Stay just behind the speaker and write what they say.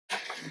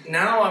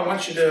Now I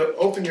want you to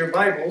open your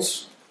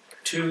Bibles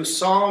to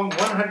Psalm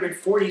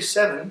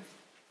 147.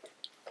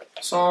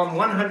 Psalm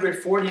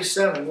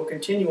 147. We'll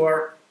continue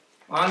our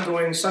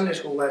ongoing Sunday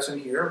school lesson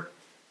here.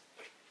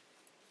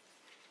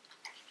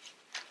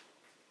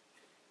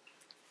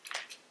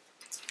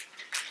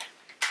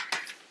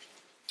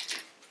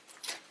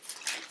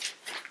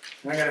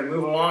 I'm going to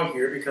move along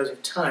here because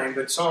of time,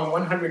 but Psalm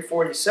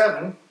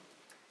 147,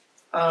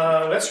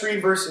 let's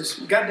read verses,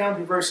 we got down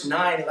to verse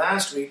 9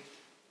 last week.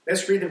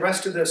 Let's read the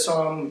rest of the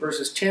psalm,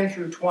 verses 10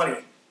 through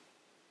 20.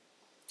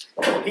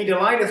 He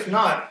delighteth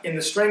not in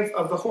the strength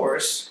of the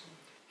horse,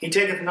 he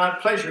taketh not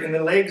pleasure in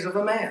the legs of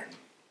a man.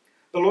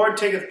 The Lord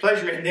taketh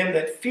pleasure in them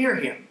that fear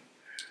him,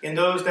 in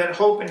those that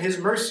hope in his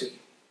mercy.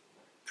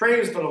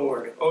 Praise the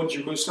Lord, O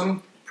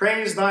Jerusalem,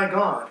 praise thy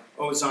God,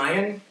 O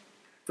Zion.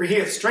 For he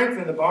hath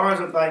strengthened the bars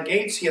of thy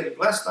gates, he hath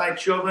blessed thy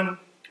children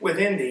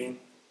within thee.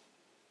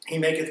 He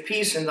maketh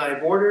peace in thy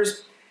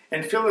borders,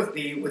 and filleth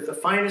thee with the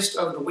finest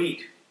of the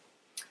wheat.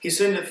 He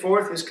sendeth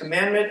forth his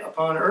commandment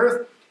upon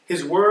earth,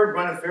 his word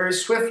runneth very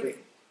swiftly.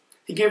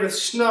 He giveth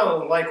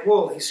snow like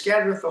wool, he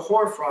scattereth the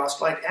hoarfrost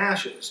like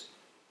ashes.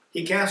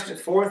 He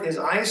casteth forth his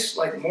ice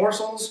like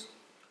morsels.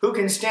 Who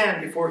can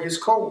stand before his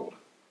cold?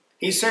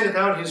 He sendeth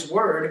out his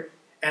word,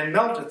 and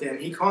melteth them.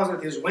 He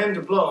causeth his wind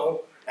to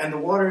blow, and the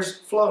waters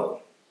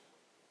flow.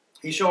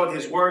 He showeth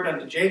his word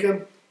unto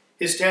Jacob,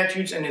 his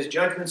statutes and his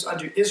judgments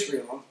unto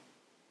Israel.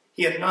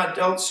 He hath not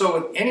dealt so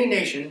with any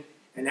nation,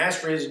 and as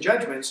for his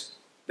judgments,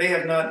 they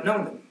have not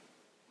known them.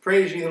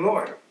 Praise ye the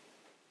Lord.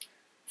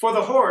 For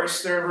the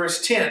horse, there in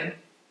verse 10,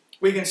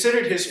 we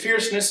considered his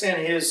fierceness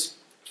and his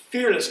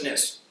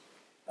fearlessness,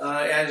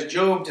 as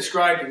Job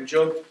described in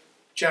Job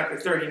chapter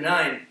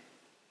 39.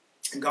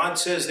 God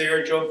says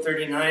there, Job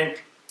 39,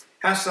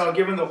 hast thou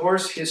given the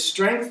horse his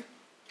strength?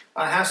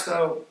 Hast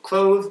thou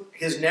clothed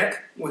his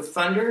neck with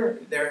thunder?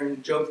 There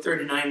in Job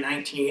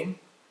 39:19.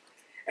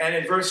 And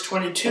in verse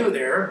 22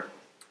 there,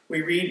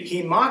 we read,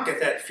 he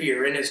mocketh at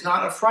fear, and is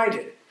not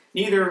affrighted,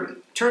 neither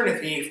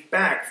turneth he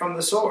back from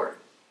the sword.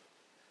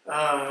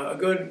 A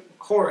good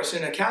horse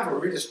in a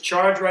cavalry just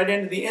charge right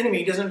into the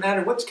enemy, doesn't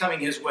matter what's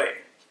coming his way.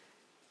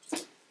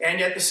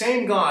 And yet the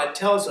same God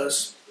tells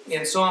us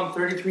in Psalm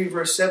 33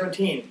 verse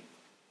 17,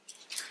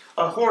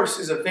 a horse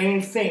is a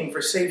vain thing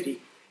for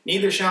safety,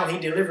 neither shall he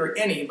deliver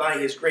any by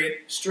his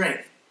great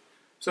strength.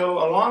 So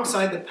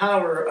alongside the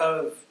power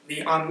of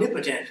the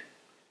omnipotent,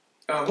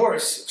 a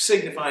horse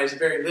signifies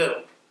very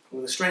little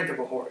with the strength of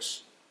a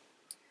horse.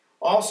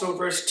 Also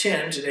verse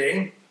 10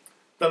 today,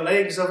 the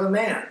legs of a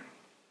man.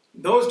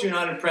 Those do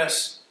not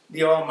impress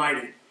the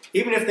Almighty,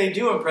 even if they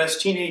do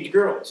impress teenage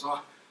girls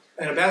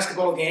in a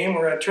basketball game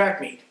or a track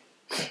meet.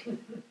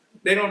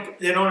 They don't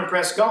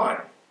impress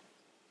God.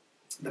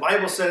 The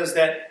Bible says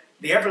that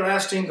the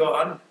everlasting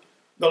God,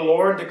 the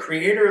Lord, the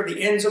creator of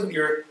the ends of the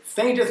earth,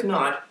 fainteth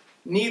not,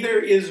 neither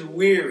is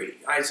weary.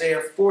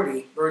 Isaiah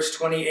 40, verse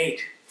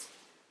 28.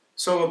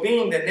 So a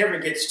being that never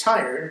gets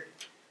tired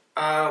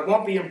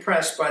won't be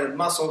impressed by the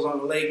muscles on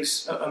the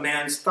legs of a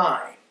man's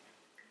thigh.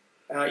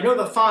 You know,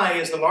 the thigh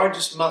is the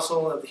largest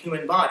muscle of the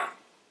human body.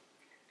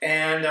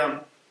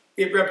 And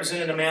it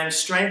represented a man's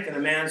strength and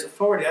a man's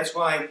authority. That's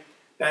why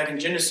back in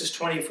Genesis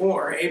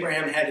 24,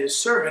 Abraham had his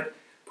servant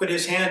put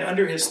his hand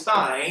under his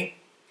thigh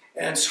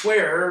and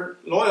swear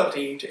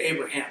loyalty to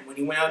Abraham when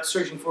he went out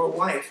searching for a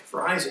wife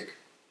for Isaac.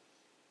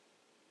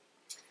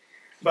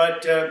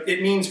 But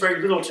it means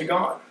very little to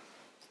God.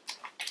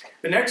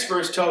 The next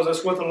verse tells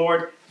us what the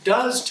Lord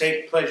does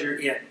take pleasure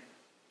in.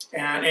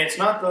 And it's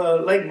not the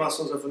leg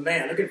muscles of a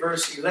man. Look at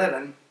verse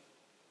 11.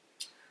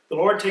 The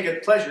Lord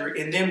taketh pleasure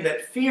in them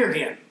that fear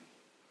him,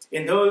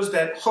 in those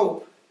that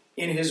hope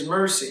in his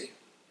mercy.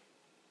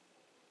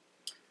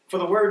 For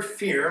the word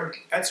fear,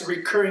 that's a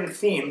recurring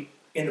theme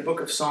in the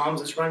book of Psalms.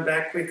 Let's run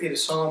back quickly to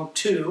Psalm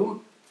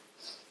 2.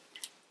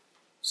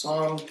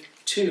 Psalm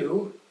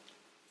 2.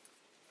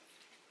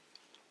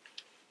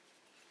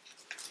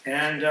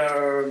 And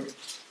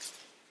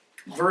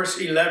verse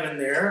 11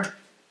 there.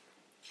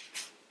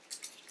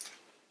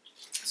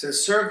 It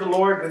says, serve the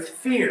Lord with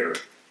fear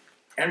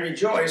and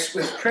rejoice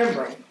with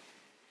trembling.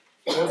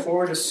 Go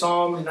forward to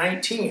Psalm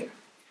 19.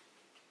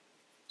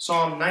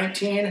 Psalm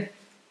 19,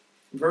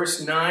 verse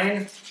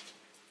 9.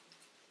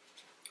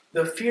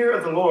 The fear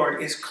of the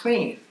Lord is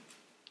clean,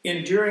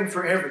 enduring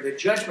forever. The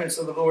judgments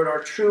of the Lord are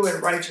true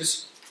and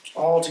righteous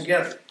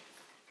altogether.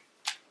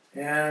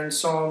 And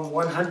Psalm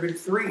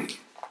 103.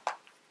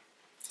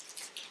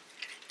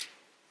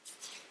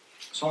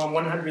 Psalm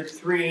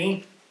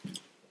 103,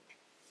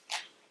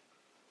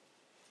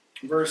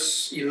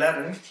 verse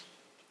 11.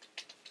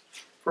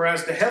 For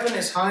as the heaven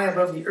is high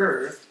above the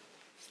earth,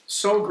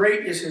 so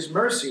great is his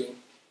mercy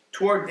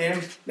toward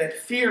them that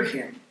fear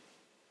him.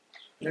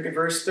 Look at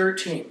verse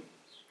 13.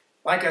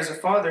 Like as a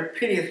father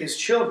pitieth his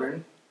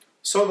children,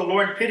 so the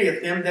Lord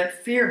pitieth them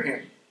that fear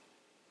him.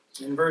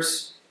 In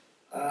verse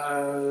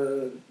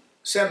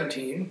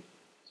 17,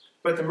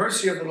 but the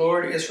mercy of the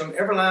Lord is from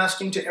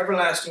everlasting to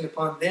everlasting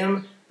upon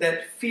them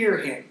that fear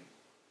him,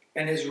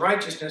 and his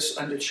righteousness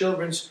unto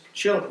children's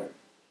children.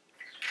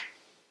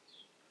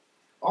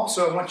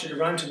 Also, I want you to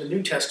run to the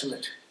New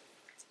Testament.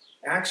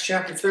 Acts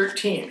chapter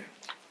 13.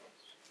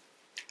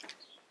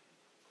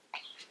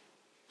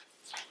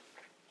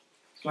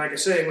 Like I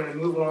say, I'm going to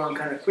move along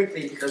kind of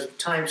quickly because of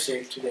time's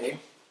sake today.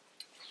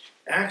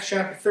 Acts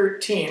chapter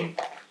 13.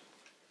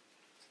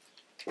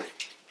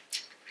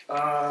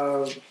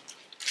 And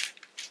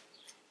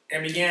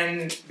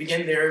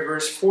begin there,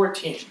 verse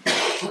 14.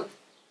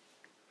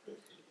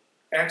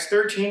 Acts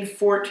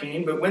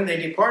 13:14. But when they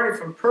departed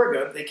from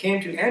Perga, they came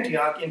to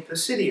Antioch in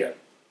Pisidia,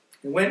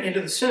 and went into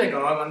the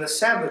synagogue on the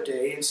Sabbath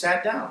day and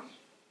sat down.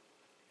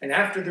 And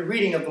after the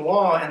reading of the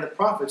law and the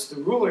prophets,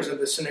 the rulers of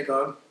the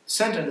synagogue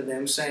sent unto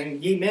them,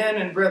 saying, Ye men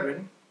and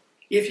brethren,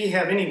 if ye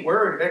have any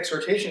word of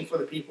exhortation for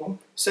the people,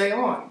 say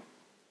on.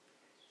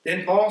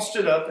 Then Paul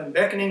stood up, and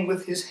beckoning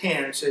with his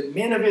hand, said,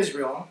 Men of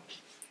Israel,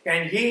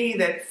 and ye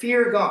that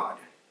fear God,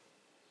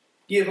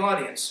 give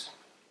audience.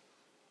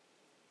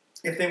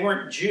 If they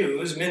weren't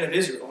Jews, men of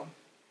Israel,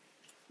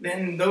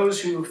 then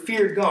those who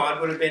feared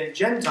God would have been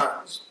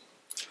Gentiles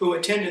who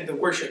attended the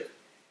worship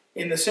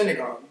in the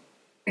synagogue.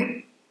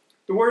 The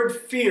word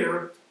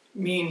fear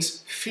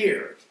means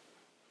fear.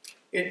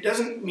 It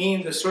doesn't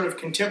mean the sort of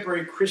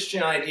contemporary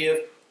Christian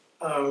idea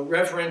of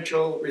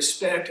reverential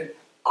respect and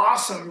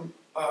awesome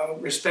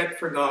respect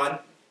for God.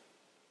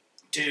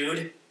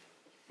 Dude,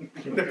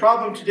 the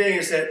problem today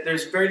is that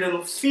there's very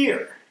little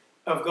fear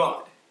of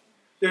God.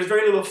 There's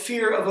very little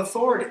fear of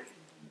authority.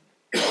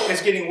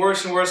 It's getting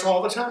worse and worse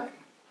all the time.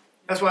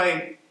 That's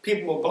why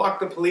people will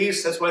block the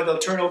police. That's why they'll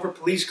turn over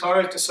police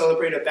cars to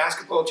celebrate a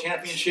basketball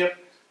championship.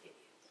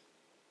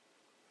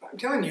 I'm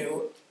telling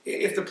you,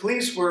 if the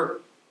police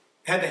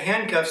had the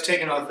handcuffs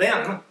taken off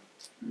them,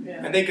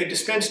 and they could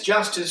dispense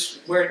justice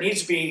where it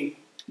needs to be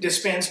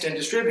dispensed and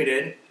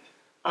distributed,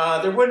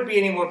 there wouldn't be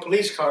any more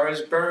police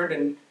cars burned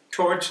and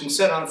torched and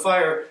set on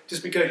fire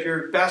just because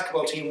your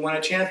basketball team won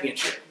a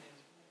championship.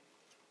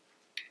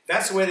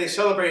 That's the way they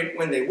celebrate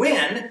when they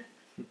win.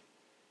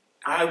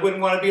 I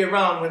wouldn't want to be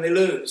around when they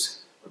lose.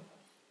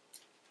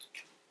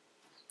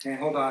 And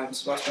hold on, I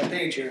just lost my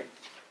page here.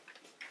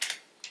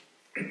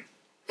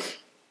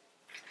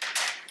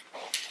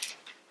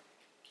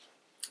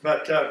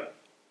 But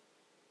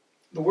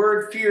the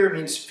word fear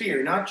means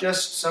fear, not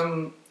just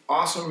some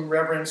awesome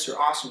reverence or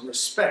awesome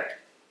respect.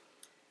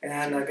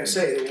 And like I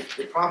say,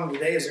 the problem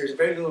today is there's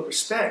very little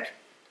respect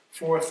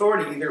for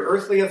authority, either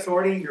earthly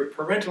authority, your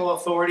parental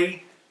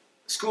authority,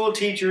 school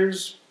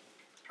teachers,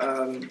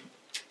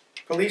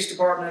 police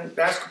department,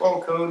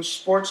 basketball coach,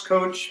 sports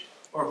coach,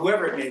 or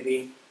whoever it may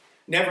be.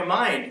 Never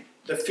mind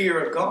the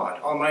fear of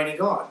God, Almighty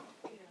God.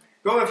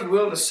 Go, if you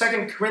will, to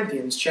 2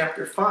 Corinthians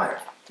chapter 5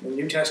 in the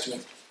New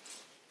Testament.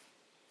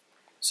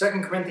 2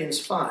 Corinthians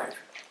 5.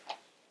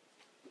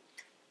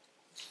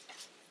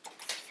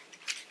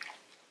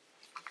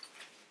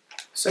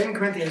 Second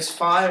Corinthians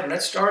 5, and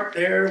let's start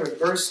there with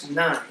verse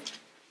 9.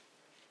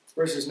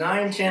 Verses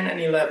 9, 10, and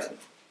 11.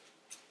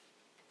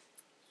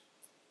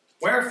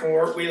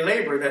 Wherefore we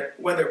labor that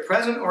whether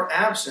present or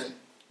absent,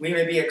 we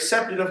may be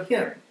accepted of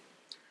him.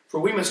 For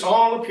we must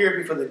all appear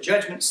before the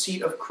judgment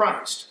seat of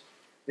Christ,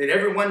 that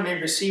every one may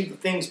receive the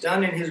things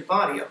done in his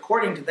body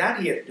according to that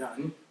he hath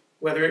done,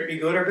 whether it be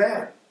good or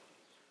bad.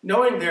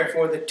 Knowing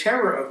therefore the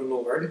terror of the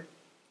Lord,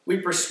 we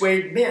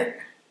persuade men,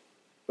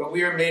 but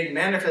we are made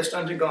manifest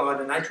unto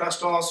God, and I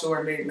trust also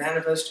are made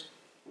manifest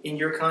in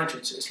your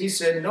consciences. He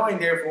said, knowing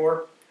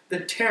therefore the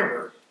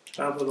terror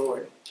of the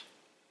Lord.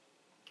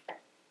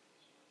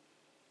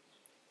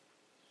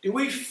 Do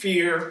we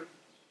fear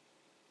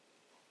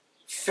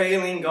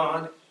failing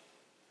God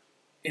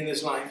in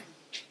this life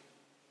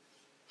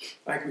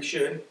like we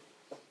should?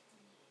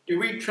 Do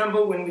we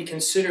tremble when we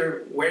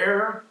consider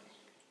where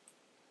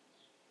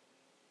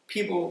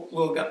people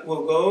will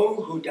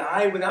go who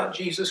die without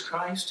Jesus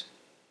Christ,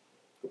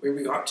 where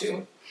we ought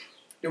to?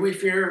 Do we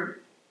fear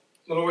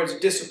the Lord's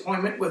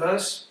disappointment with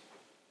us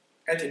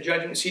at the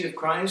judgment seat of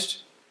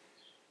Christ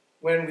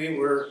when we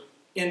were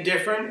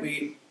indifferent,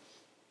 we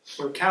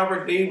were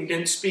cowardly, we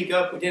didn't speak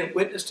up, we didn't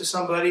witness to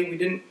somebody, we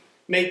didn't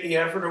make the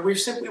effort, or we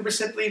were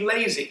simply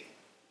lazy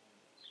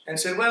and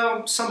said,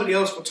 well, somebody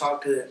else will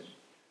talk to them.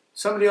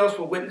 Somebody else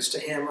will witness to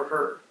him or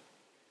her.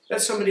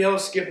 Let somebody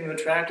else give them the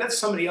tract. Let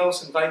somebody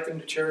else invite them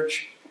to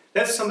church.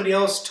 Let somebody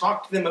else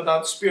talk to them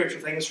about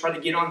spiritual things, try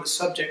to get on the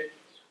subject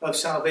of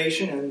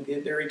salvation and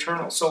their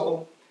eternal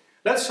soul.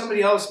 Let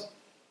somebody else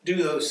do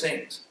those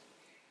things.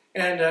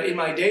 And in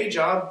my day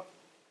job,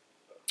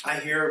 I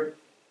hear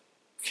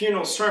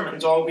funeral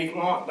sermons all week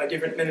long by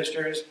different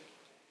ministers,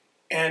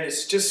 and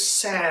it's just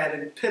sad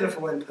and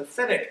pitiful and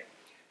pathetic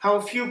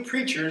how few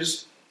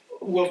preachers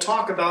will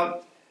talk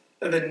about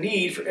the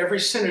need for every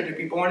sinner to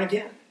be born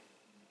again.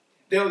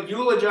 They'll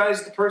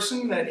eulogize the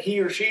person that he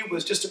or she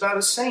was just about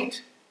a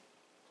saint.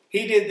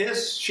 He did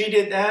this, she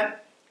did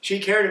that, she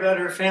cared about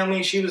her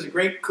family, she was a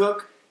great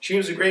cook, she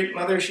was a great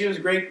mother, she was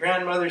a great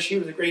grandmother, she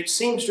was a great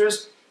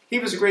seamstress, he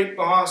was a great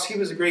boss, he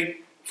was a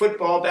great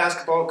football,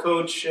 basketball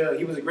coach,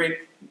 he was a great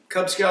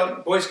Cub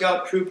Scout, Boy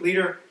Scout troop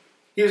leader,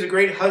 he was a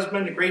great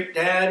husband, a great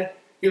dad,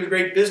 He was a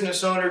great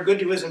business owner, good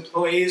to his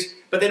employees,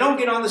 but they don't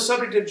get on the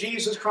subject of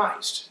Jesus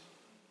Christ.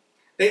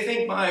 They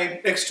think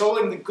by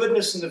extolling the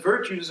goodness and the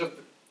virtues of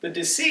the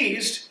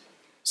deceased,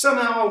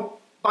 somehow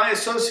by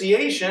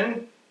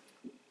association,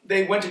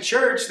 they went to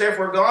church,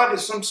 therefore God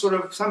is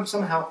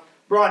somehow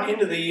brought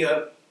into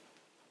the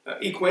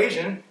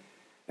equation,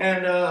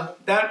 and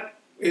that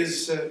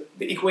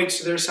equates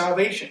to their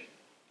salvation.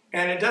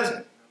 And it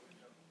doesn't.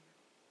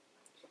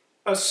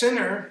 A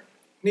sinner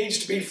needs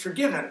to be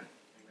forgiven.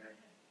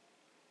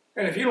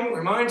 And if you don't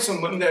remind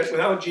someone that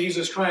without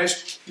Jesus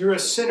Christ, you're a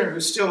sinner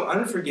who's still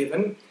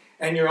unforgiven,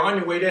 and you're on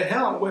your way to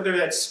hell, whether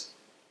that's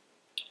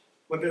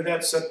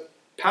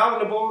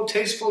palatable,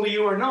 tasteful to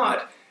you or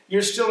not,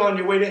 you're still on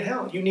your way to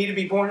hell. You need to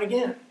be born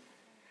again.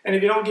 And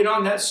if you don't get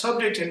on that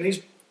subject and at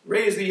least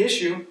raise the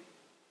issue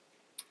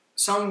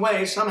some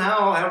way,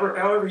 somehow,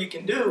 however you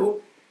can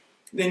do,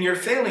 then you're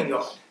failing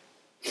God.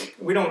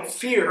 We don't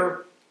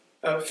fear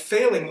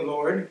failing the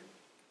Lord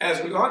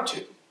as we ought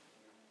to.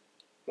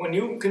 When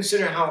you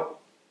consider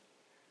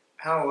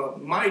how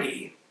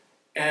mighty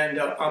and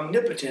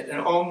omnipotent and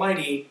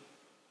almighty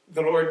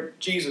the Lord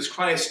Jesus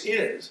Christ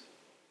is,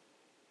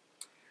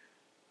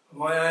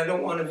 why, I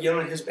don't want to get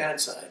on his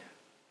bad side.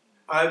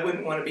 I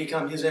wouldn't want to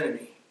become his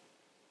enemy.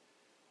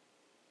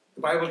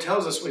 The Bible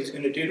tells us what he's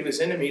going to do to his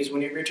enemies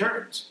when he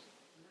returns.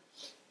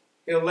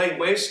 He'll lay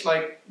waste,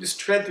 just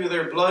tread through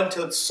their blood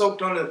till it's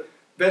soaked on the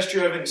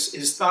vesture of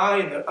his thigh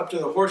and up to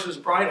the horse's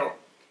bridle.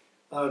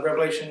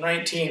 Revelation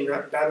 19,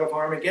 Battle of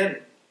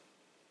Armageddon.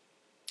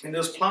 And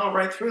he'll plow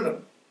right through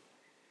them.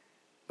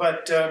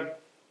 But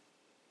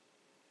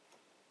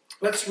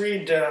let's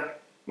read,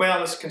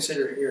 let's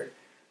consider here.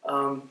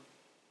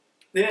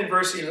 Then in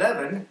verse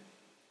 11,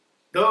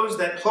 those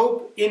that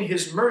hope in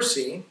his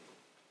mercy,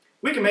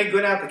 we can make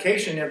good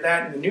application of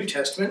that in the New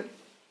Testament.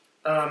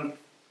 Go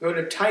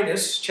to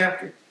Titus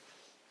chapter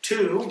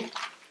 2.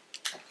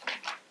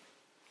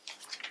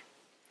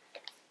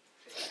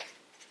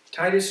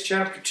 Titus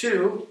chapter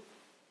 2.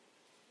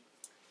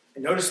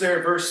 And notice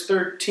there verse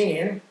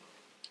 13.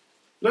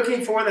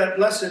 Looking for that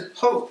blessed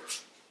hope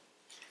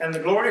and the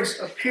glorious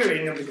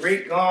appearing of the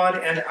great God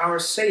and our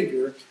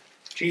Savior,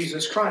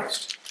 Jesus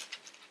Christ.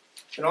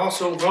 And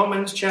also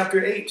Romans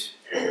chapter 8.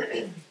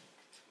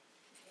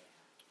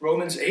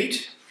 Romans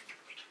 8.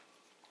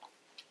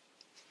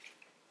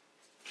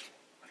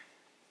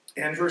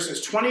 And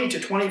verses 20 to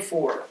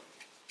 24.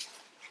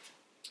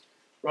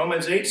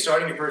 Romans 8,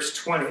 starting at verse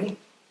 20.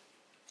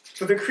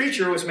 For the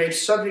creature was made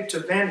subject to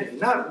vanity,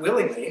 not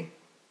willingly,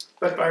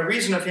 but by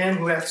reason of him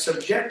who hath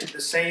subjected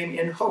the same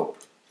in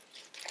hope.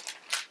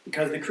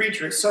 Because the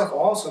creature itself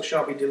also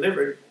shall be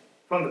delivered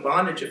from the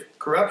bondage of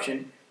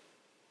corruption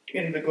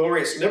in the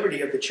glorious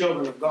liberty of the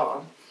children of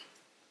God.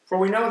 For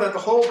we know that the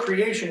whole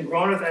creation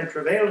groaneth and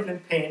travaileth in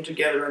pain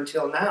together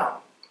until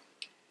now.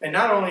 And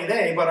not only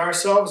they, but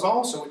ourselves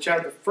also, which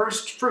have the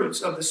first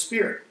fruits of the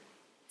Spirit.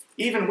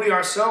 Even we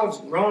ourselves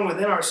groan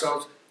within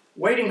ourselves,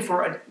 waiting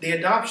for the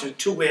adoption,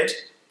 to wit,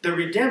 the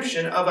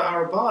redemption of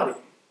our body.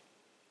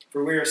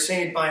 For we are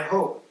saved by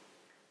hope.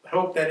 But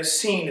hope that is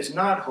seen is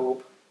not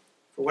hope.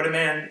 For what a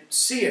man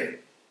seeth,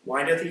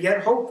 why doth he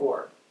yet hope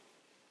for?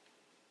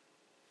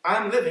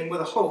 I'm living with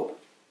a hope.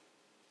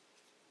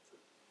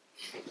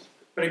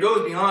 But it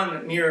goes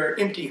beyond mere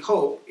empty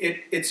hope.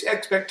 It's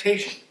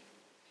expectation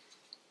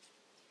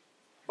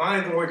by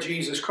the Lord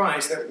Jesus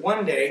Christ that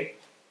one day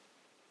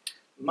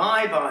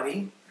my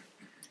body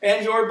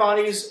and your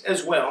bodies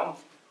as well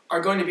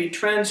are going to be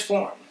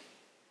transformed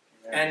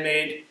and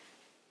made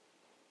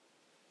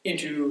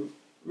into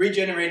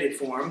regenerated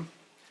form,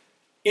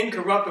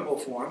 incorruptible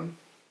form,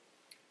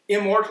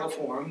 immortal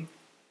form,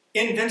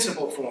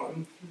 invincible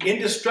form,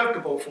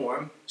 indestructible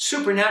form,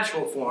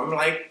 supernatural form,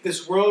 like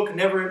this world can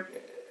never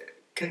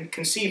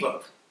conceive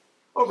of.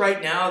 Oh,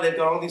 right now they've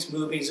got all these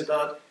movies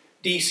about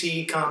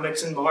DC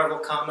comics and Marvel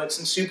comics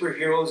and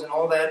superheroes and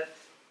all that.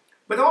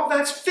 But all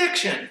that's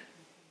fiction.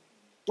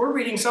 We're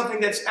reading something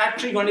that's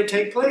actually going to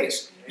take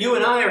place. You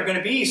and I are going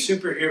to be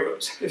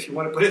superheroes, if you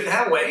want to put it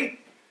that way.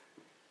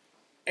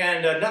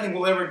 And nothing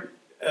will ever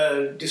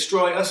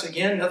destroy us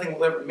again. Nothing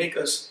will ever make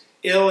us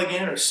ill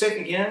again or sick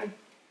again.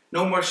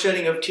 No more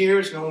shedding of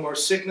tears, no more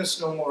sickness,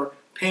 no more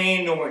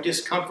pain, no more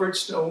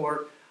discomforts, no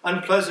more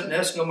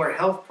unpleasantness, no more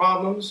health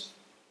problems.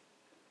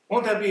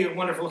 Won't that be a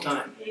wonderful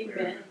time?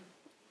 Amen.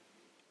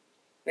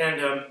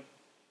 And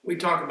we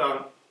talk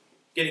about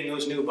getting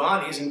those new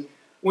bodies, and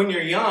when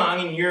you're young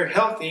and you're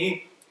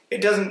healthy,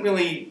 it doesn't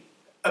really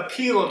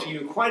appeal to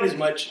you quite as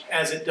much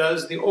as it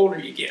does the older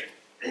you get.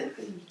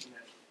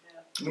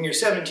 When you're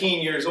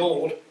 17 years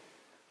old,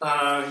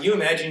 you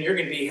imagine you're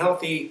going to be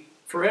healthy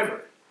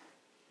forever.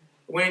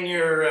 When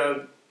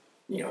you're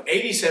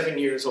 87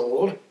 years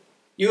old,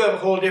 you have a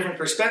whole different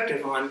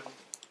perspective on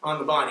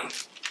the body.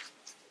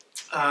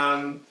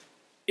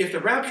 If the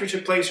rapture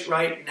took place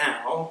right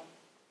now,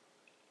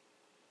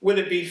 would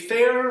it be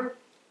fair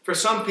for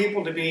some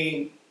people to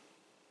be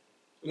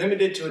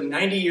limited to a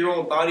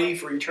 90-year-old body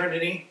for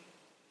eternity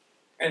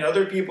and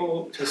other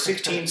people to a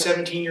 16,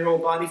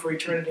 17-year-old body for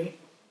eternity?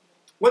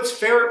 What's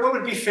fair? What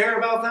would be fair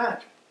about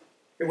that?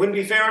 It wouldn't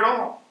be fair at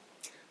all.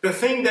 The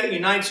thing that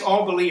unites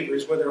all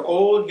believers, whether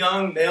old,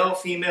 young, male,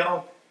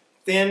 female,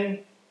 thin,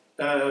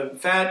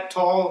 fat,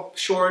 tall,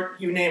 short,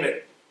 you name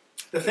it,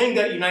 the thing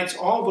that unites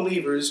all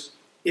believers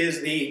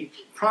is the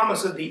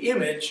promise of the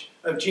image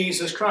of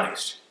Jesus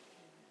Christ.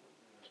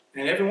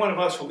 And every one of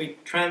us will be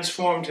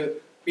transformed to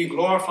be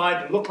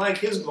glorified, to look like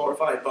his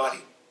glorified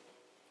body.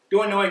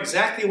 Do I know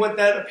exactly what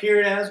that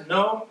appeared as?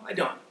 No, I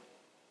don't.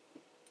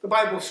 The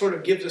Bible sort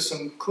of gives us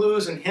some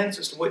clues and hints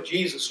as to what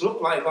Jesus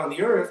looked like on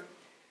the earth,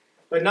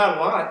 but not a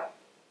lot.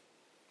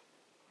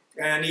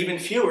 And even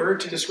fewer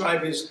to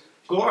describe his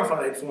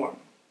glorified form.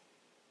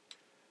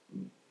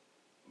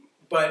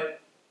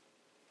 But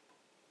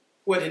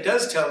what it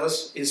does tell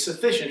us is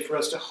sufficient for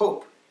us to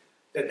hope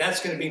that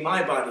that's going to be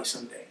my body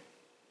someday.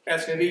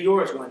 That's going to be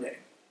yours one day.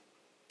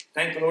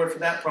 Thank the Lord for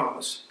that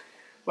promise.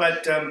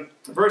 But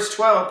verse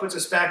 12 puts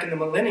us back in the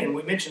millennium.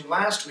 We mentioned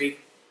last week,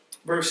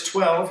 verse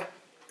 12,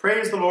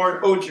 praise the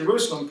Lord, O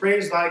Jerusalem,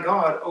 praise thy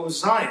God, O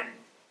Zion.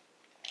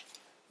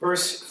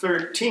 Verse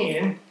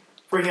 13,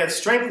 for he hath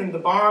strengthened the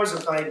bars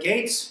of thy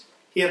gates,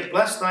 he hath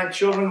blessed thy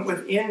children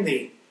within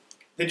thee.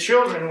 The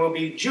children will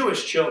be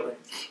Jewish children,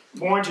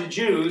 born to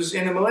Jews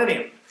in the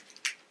millennium.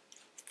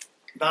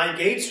 Thy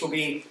gates will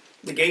be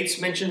the gates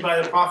mentioned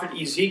by the prophet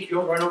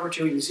Ezekiel. Run over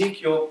to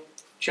Ezekiel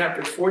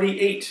chapter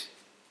 48,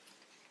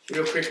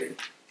 real quickly.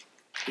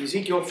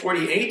 Ezekiel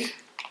 48.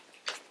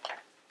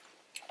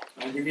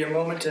 I'll give you a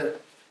moment to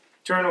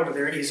turn over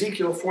there.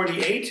 Ezekiel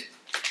 48.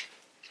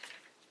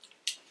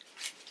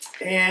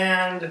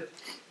 And,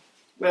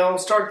 well,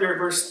 start there at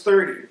verse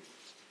 30.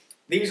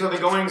 These are the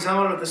goings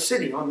out of the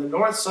city. On the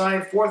north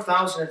side,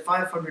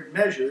 4,500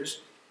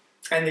 measures,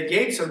 and the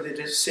gates of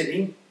the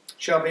city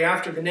shall be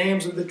after the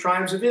names of the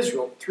tribes of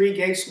Israel. 3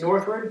 gates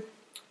northward,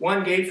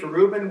 1 gate for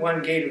Reuben,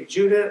 1 gate of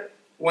Judah,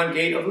 1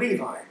 gate of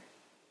Levi.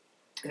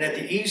 And at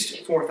the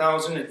east,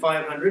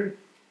 4,500,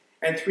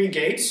 and 3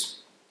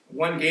 gates,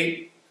 1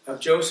 gate of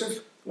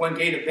Joseph, 1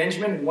 gate of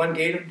Benjamin, and 1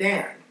 gate of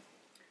Dan.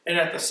 And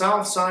at the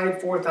south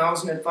side,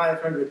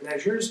 4,500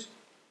 measures,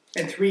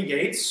 and 3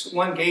 gates,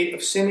 1 gate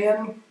of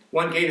Simeon,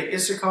 1 gate of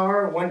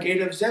Issachar, 1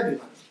 gate of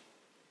Zebulun.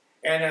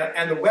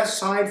 And the west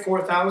side,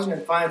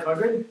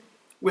 4,500,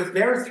 with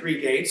their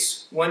 3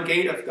 gates, 1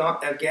 gate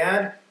of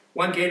Gad,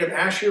 1 gate of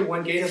Asher,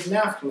 1 gate of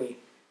Naphtali.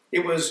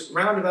 It was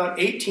round about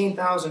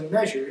 18,000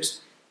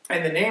 measures,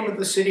 and the name of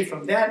the city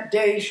from that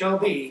day shall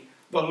be,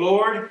 the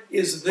Lord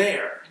is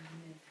there.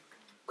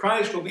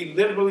 Christ will be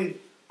literally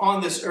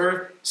on this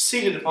earth,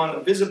 seated upon a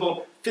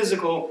visible,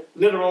 physical,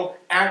 literal,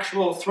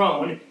 actual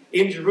throne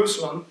in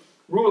Jerusalem,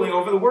 ruling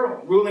over the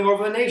world, ruling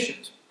over the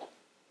nations.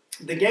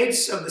 The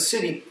gates of the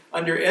city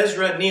under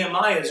Ezra and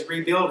Nehemiah's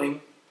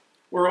rebuilding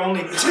were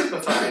only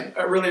typified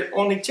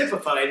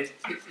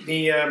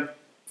the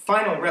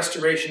final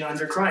restoration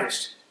under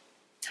Christ.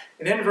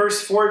 And then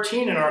verse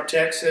 14 in our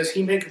text says,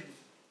 he maketh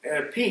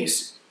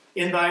peace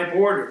in thy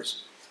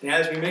borders. And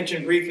as we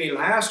mentioned briefly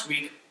last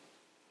week,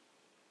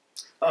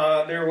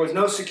 there was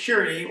no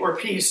security or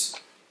peace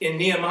in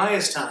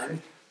Nehemiah's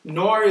time,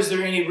 nor is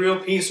there any real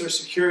peace or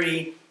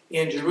security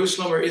in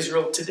Jerusalem or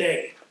Israel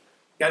today.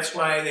 That's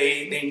why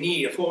they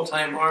need a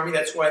full-time army.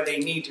 That's why they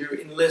need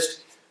to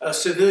enlist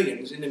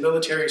civilians in the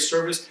military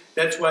service.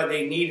 That's why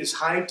they need as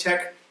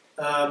high-tech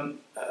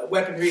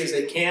weaponry as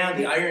they can,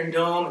 the Iron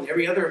Dome and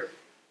every other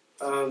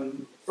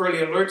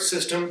early alert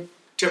system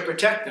to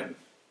protect them.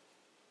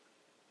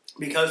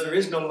 Because there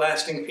is no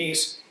lasting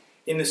peace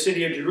in the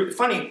city of Jerusalem.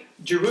 Funny,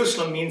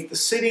 Jerusalem means the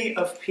city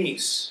of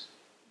peace.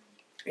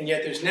 And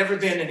yet there's never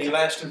been any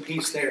lasting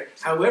peace there.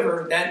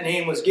 However, that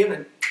name was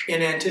given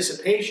in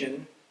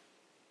anticipation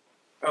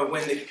of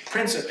when the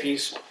Prince of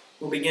Peace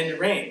will begin to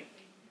reign.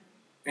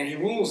 And he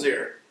rules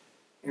there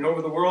and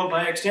over the world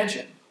by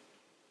extension.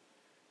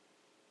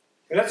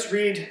 Let's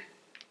read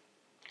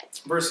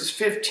verses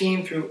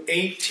 15 through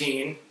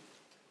 18.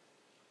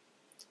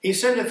 He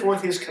sendeth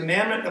forth his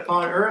commandment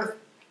upon earth.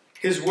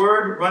 His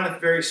word runneth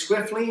very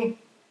swiftly.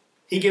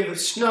 He giveth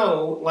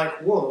snow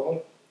like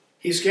wool.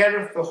 He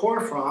scattereth the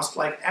hoarfrost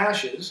like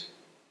ashes.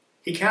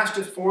 He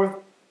casteth forth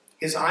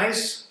his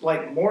ice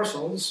like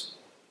morsels.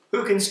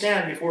 Who can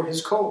stand before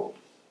his cold?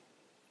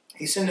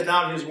 He sendeth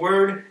out his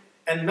word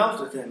and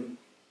melteth them.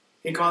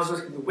 He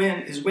causeth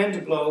his wind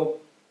to blow,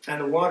 and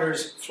the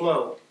waters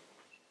flow.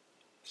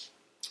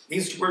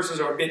 These verses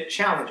are a bit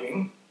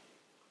challenging.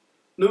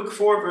 Luke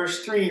 4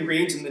 verse 3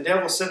 reads, and the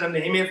devil said unto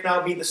him, if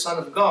thou be the Son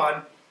of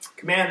God,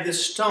 command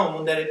this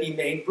stone that it be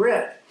made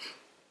bread.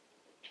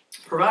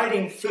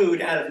 Providing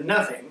food out of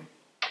nothing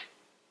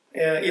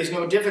is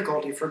no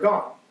difficulty for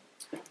God.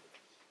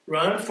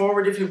 Run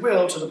forward, if you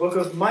will, to the book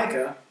of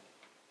Micah.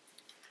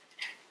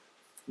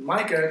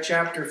 Micah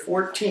chapter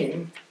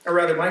 14, or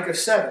rather Micah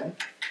 7.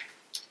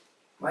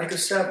 Micah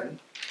 7.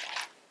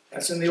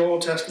 That's in the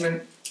Old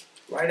Testament,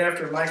 right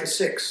after Micah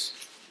 6.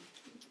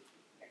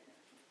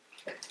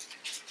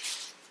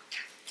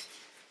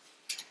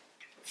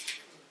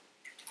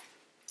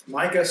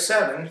 Micah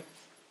 7,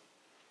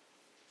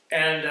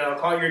 and I'll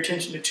call your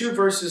attention to 2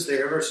 verses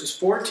there, verses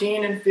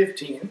 14 and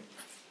 15.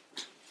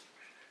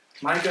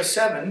 Micah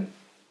 7,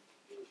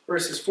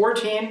 verses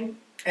 14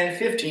 and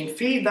 15.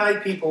 Feed thy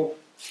people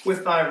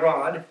with thy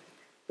rod,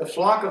 the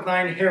flock of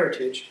thine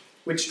heritage,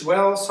 which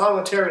dwell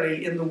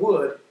solitarily in the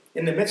wood,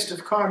 in the midst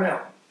of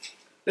Carmel.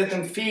 Let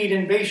them feed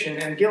in Bashan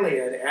and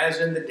Gilead, as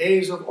in the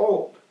days of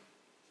old.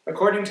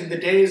 According to the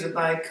days of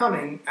thy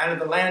coming, out of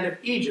the land of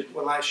Egypt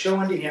will I show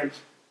unto him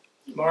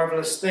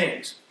marvelous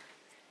things.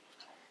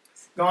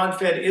 God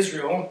fed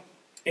Israel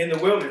in the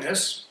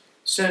wilderness,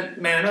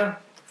 sent manna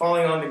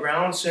falling on the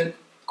ground, sent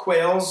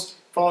quails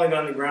falling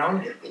on the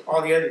ground.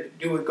 All they had to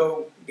do was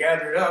go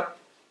gather it up.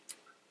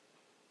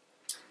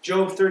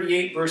 Job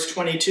 38, verse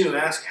 22,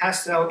 ask,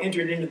 hast thou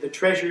entered into the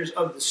treasures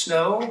of the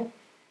snow,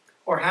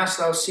 or hast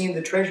thou seen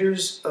the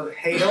treasures of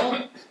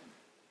hail?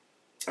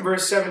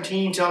 Verse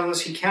 17 tells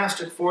us he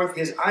casteth forth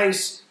his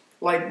ice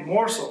like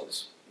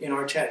morsels in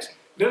our text.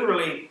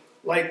 Literally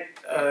like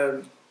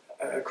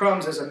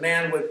crumbs, as a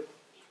man would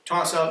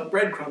toss out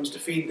breadcrumbs to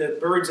feed the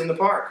birds in the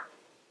park.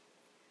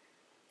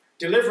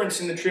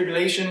 Deliverance in the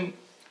tribulation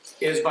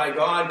is by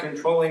God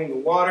controlling the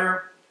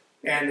water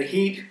and the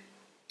heat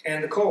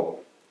and the cold.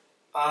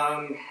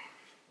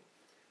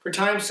 For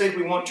time's sake,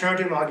 we won't turn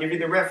to them. I'll give you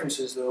the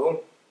references,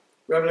 though.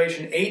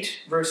 Revelation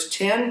 8, verse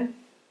 10.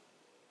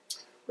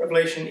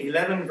 Revelation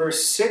 11,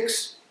 verse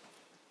 6.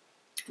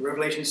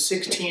 Revelation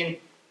 16,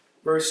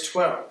 verse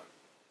 12.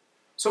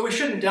 So we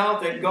shouldn't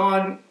doubt that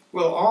God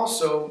will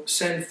also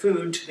send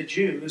food to the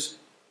Jews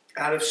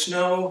out of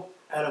snow,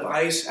 out of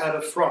ice, out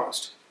of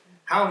frost.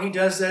 How he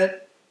does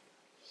that,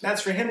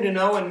 that's for him to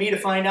know and me to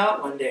find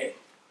out one day.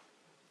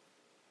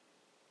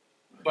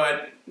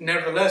 But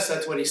nevertheless,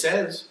 that's what he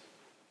says.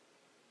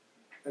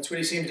 That's what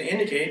he seems to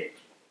indicate.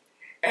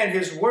 And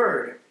his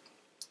word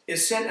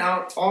is sent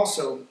out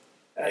also.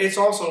 It's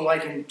also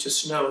likened to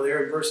snow.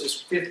 There in verses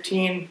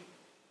 15,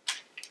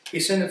 he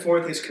sendeth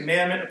forth his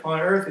commandment upon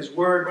earth. His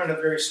word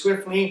runneth very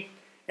swiftly.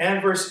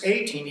 And verse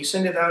 18, he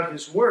sendeth out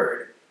his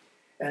word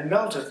and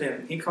melteth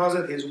them. He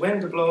causeth his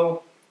wind to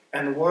blow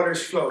and the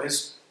waters flow.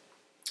 His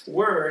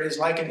word is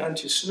likened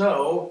unto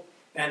snow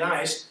and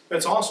ice, but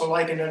it's also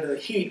likened unto the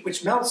heat,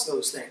 which melts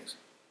those things.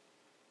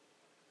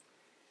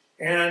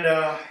 And,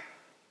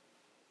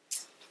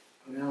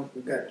 well,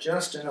 we've got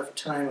just enough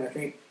time, I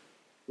think.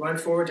 Run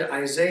forward to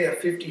Isaiah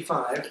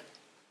 55.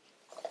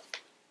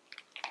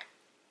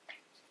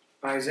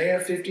 Isaiah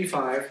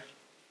 55,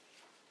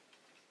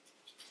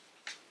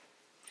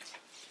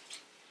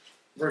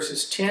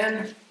 verses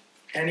 10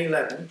 and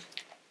 11.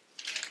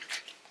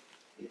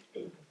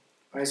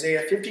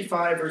 Isaiah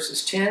 55,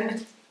 verses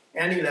 10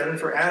 and 11.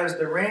 For as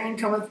the rain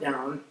cometh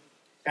down,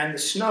 and the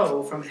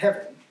snow from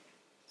heaven,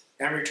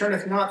 and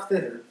returneth not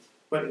thither,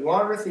 but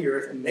watereth the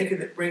earth, and maketh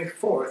it bring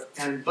forth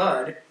and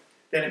bud,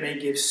 that it may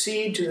give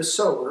seed to the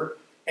sower,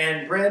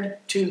 and bread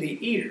to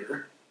the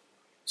eater,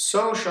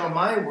 so shall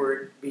my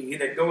word be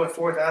that goeth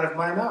forth out of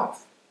my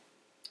mouth.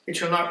 It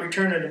shall not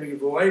return unto me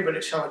void, but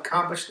it shall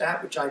accomplish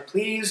that which I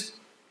pleased,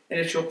 and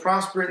it shall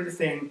prosper in the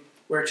thing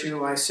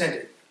whereto I sent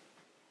it.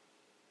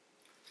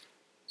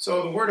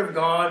 So the word of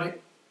God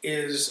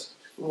is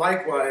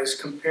likewise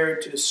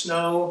compared to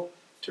snow,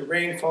 to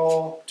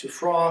rainfall, to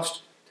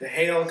frost, to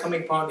hail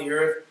coming upon the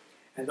earth,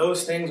 and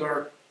those things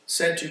are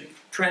said to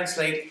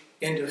translate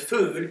into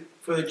food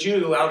for the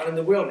Jew out in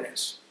the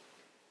wilderness.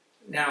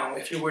 Now,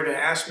 if you were to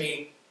ask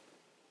me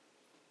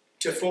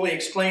to fully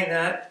explain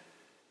that,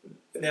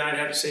 then I'd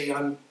have to say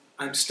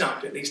I'm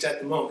stumped, at least at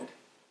the moment.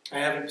 I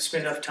haven't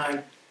spent enough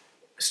time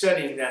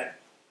studying that.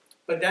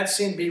 But that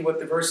seemed to be what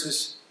the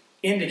verses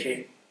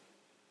indicate.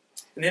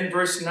 And then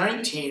verse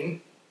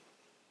 19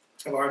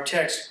 of our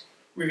text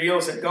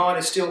reveals that God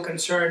is still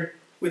concerned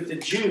with the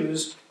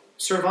Jews'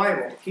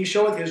 survival. He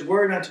showeth his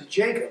word unto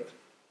Jacob,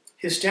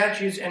 his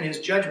statutes and his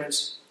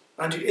judgments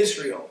unto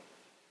Israel.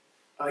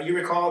 You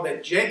recall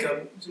that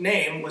Jacob's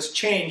name was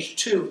changed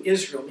to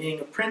Israel, meaning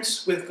a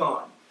prince with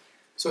God.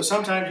 So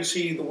sometimes you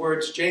see the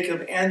words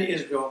Jacob and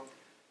Israel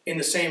in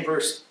the same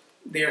verse.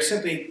 They are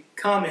simply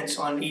comments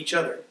on each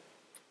other.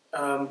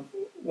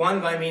 One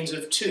by means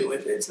of two.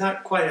 It's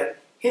not quite a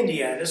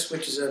Hindiatus,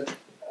 which is a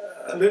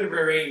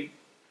literary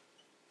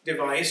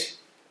device.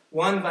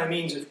 One by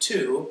means of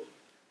two,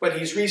 but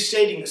he's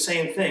restating the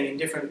same thing in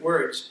different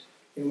words.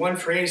 In one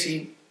phrase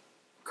he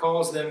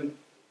calls them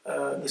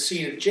the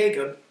seed of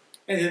Jacob,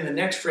 and in the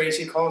next phrase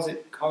he calls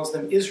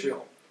them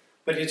Israel.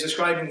 But he's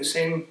describing the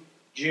same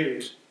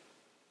Jews.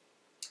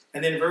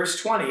 And then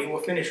verse 20,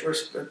 we'll finish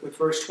with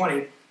verse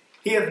 20.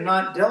 He hath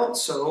not dealt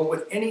so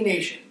with any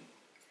nation,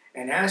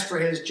 and as for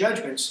his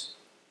judgments,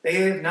 they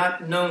have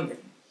not known them.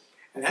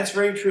 And that's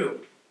very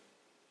true.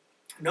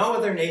 No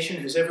other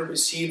nation has ever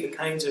received the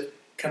kinds of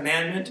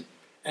commandment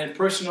and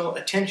personal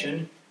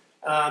attention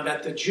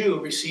that the Jew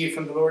received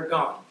from the Lord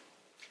God.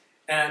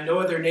 And no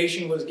other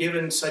nation was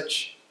given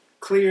such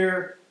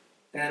clear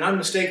and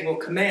unmistakable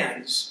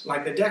commands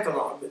like the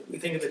Decalogue. We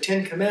think of the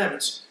 10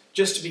 Commandments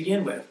just to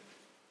begin with.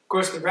 Of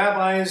course, the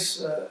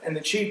rabbis and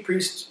the chief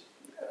priests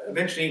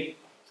eventually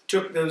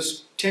took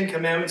those 10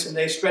 Commandments and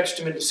they stretched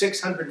them into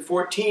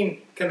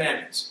 614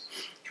 commandments.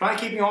 Try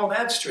keeping all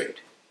that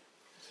straight.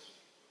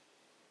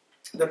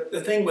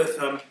 the thing with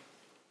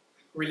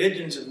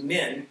religions of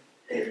men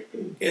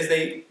is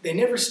they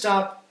never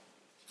stop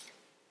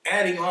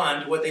adding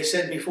on to what they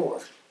said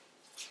before.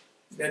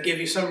 They'll give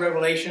you some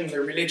revelation,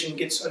 their religion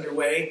gets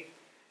underway,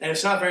 and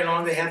it's not very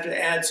long they have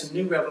to add some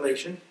new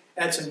revelation,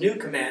 add some new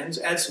commands,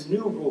 add some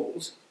new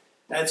rules,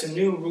 add some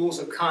new rules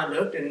of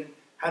conduct and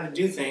how to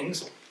do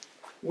things.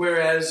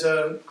 Whereas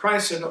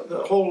Christ said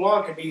the whole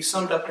law could be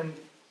summed up in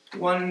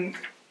one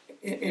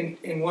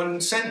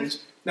sentence.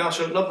 Thou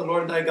shalt love the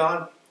Lord thy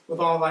God with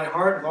all thy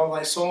heart, with all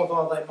thy soul, with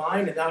all thy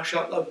mind, and thou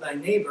shalt love thy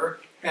neighbor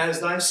as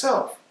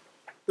thyself.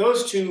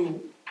 Those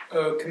two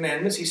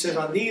commandments, he says,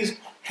 on these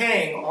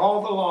hang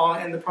all the law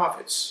and the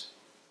prophets.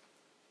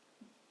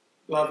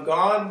 Love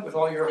God with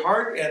all your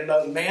heart and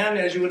love man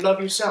as you would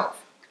love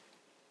yourself.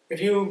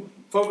 If you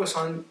focus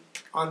on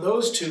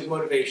those two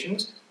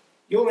motivations,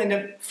 you'll end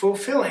up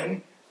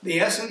fulfilling the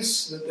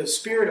essence, the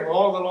spirit of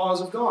all the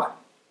laws of God.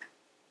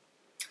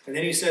 And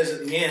then he says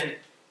at the end,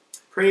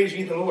 praise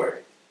ye the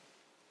Lord.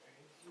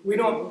 We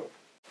don't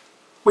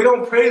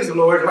praise the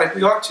Lord like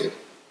we ought to.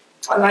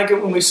 I like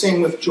it when we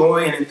sing with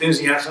joy and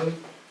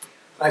enthusiasm.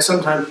 I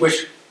sometimes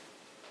wish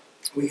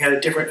we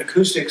had different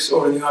acoustics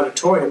over in the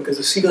auditorium because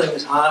the ceiling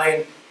is high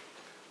and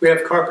we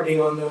have carpeting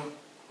on the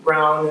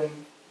ground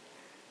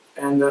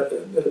and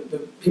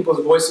the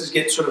people's voices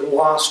get sort of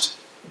lost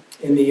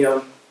in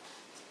the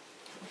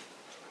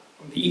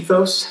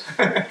ethos.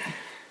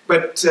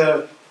 But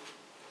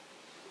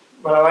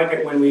I like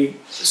it when we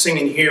sing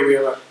in here. We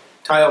have a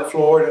tile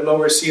floor and a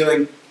lower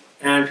ceiling,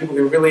 and people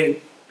can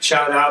really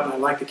shout out, and I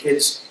like the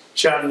kids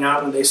shouting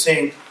out when they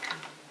sing.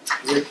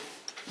 It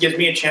gives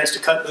me a chance to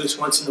cut loose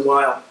once in a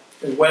while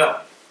as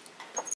well.